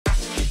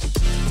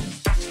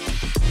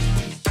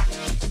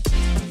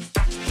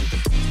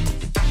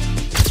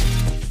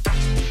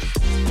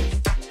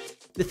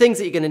The things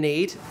that you're gonna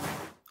need,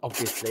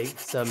 obviously,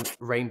 some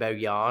rainbow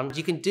yarn.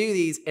 You can do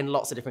these in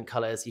lots of different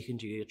colors. You can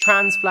do a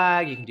trans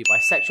flag, you can do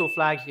bisexual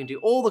flag, you can do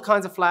all the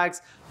kinds of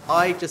flags.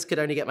 I just could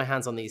only get my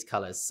hands on these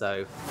colors,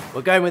 so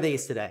we're going with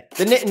these today.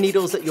 The knitting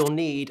needles that you'll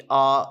need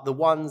are the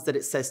ones that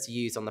it says to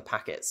use on the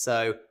packet.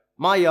 So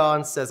my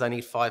yarn says I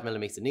need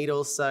 5mm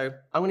needles, so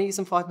I'm gonna use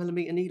some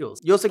 5mm needles.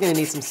 You're also gonna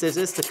need some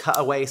scissors to cut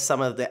away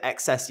some of the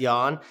excess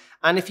yarn.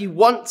 And if you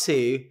want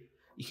to,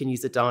 you can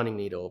use a darning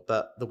needle,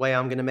 but the way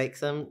I'm gonna make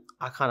them,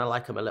 I kinda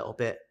like them a little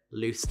bit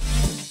loose.